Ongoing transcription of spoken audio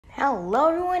Hello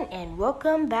everyone and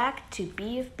welcome back to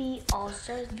BFB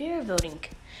All-Stars Viewer Voting.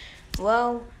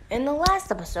 Well, in the last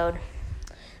episode,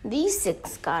 these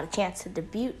 6 got a chance to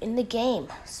debut in the game.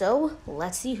 So,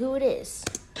 let's see who it is.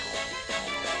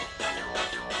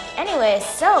 Anyway,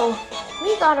 so,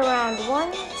 we got around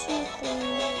 1, 2, 3,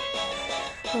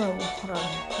 hold on.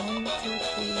 1, 2, 3, 4,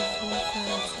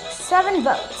 5, 6, 7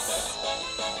 votes.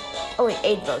 Oh wait,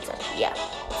 8 votes actually, yeah.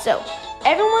 So,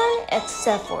 everyone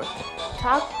except for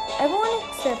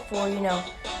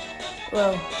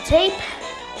Tape,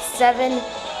 7,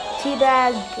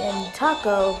 Teabag, and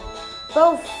Taco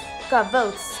both got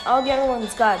votes. All the other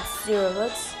ones got 0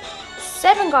 votes.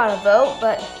 7 got a vote,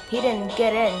 but he didn't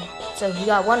get in, so he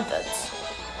got 1 vote.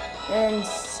 And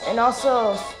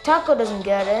also Taco doesn't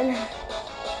get in,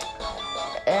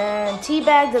 and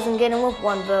Teabag doesn't get in with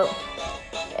 1 vote,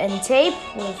 and Tape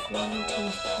with 1, 2,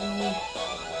 3,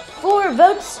 4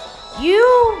 votes. You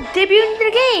debuted in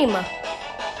the game.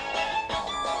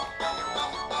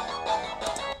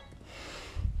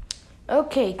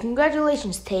 Okay,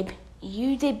 congratulations, Tape.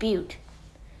 You debuted.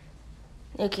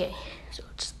 Okay, so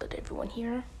let's put everyone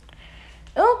here.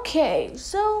 Okay,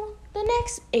 so the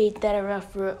next 8 that are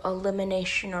up for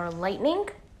elimination are Lightning,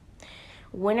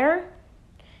 Winner,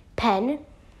 Pen,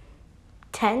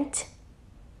 Tent,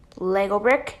 Lego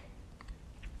Brick,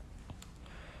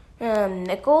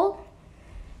 Nickel,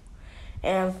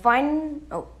 and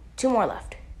 2 more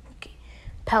left. Okay,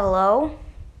 Pello,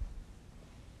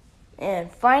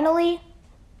 and finally,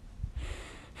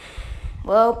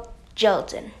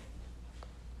 Gelatin.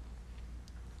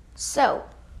 So,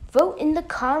 vote in the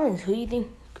comments who you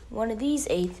think one of these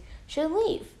 8 should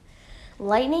leave.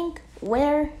 Lightning,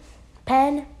 Winner,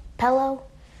 Pen, Pello,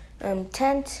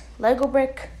 Tent, Lego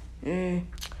Brick, Nickel,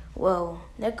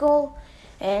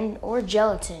 or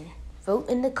Gelatin. Vote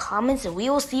in the comments and we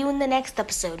will see you in the next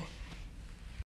episode.